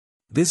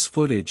This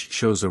footage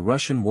shows a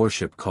Russian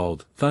warship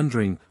called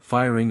Thundering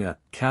firing a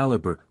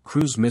Caliber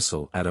cruise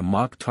missile at a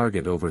mock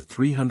target over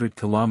 300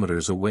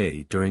 kilometers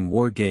away during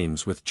war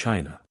games with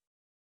China.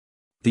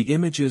 The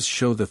images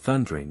show the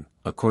Thundering,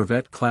 a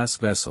corvette-class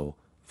vessel,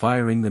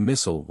 firing the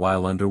missile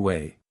while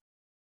underway.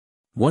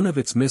 One of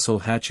its missile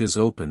hatches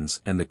opens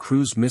and the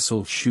cruise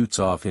missile shoots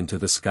off into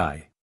the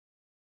sky.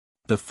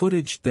 The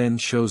footage then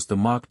shows the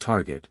mock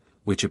target,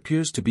 which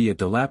appears to be a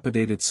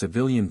dilapidated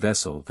civilian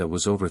vessel that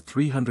was over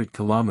 300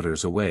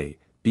 kilometers away,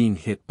 being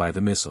hit by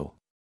the missile.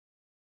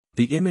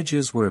 The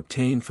images were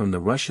obtained from the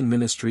Russian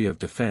Ministry of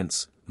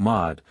Defense,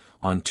 MOD,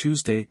 on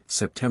Tuesday,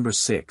 September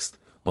 6,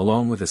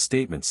 along with a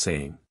statement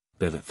saying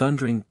that a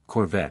Thundering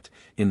corvette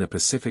in the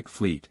Pacific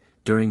Fleet,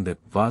 during the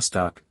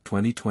Vostok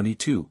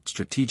 2022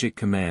 Strategic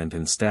Command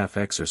and Staff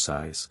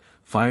Exercise,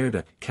 fired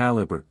a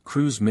Caliber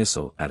cruise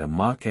missile at a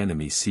mock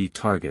enemy sea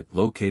target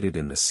located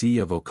in the Sea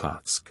of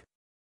Okhotsk.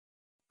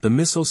 The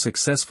missile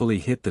successfully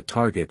hit the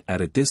target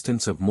at a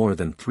distance of more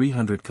than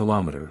 300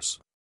 kilometers.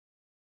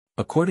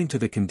 According to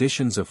the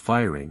conditions of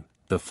firing,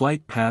 the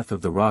flight path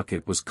of the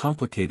rocket was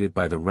complicated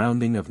by the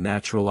rounding of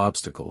natural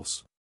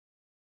obstacles.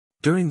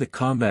 During the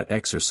combat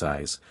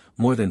exercise,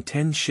 more than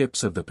 10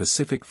 ships of the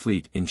Pacific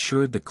Fleet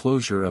ensured the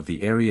closure of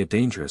the area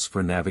dangerous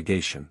for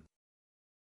navigation.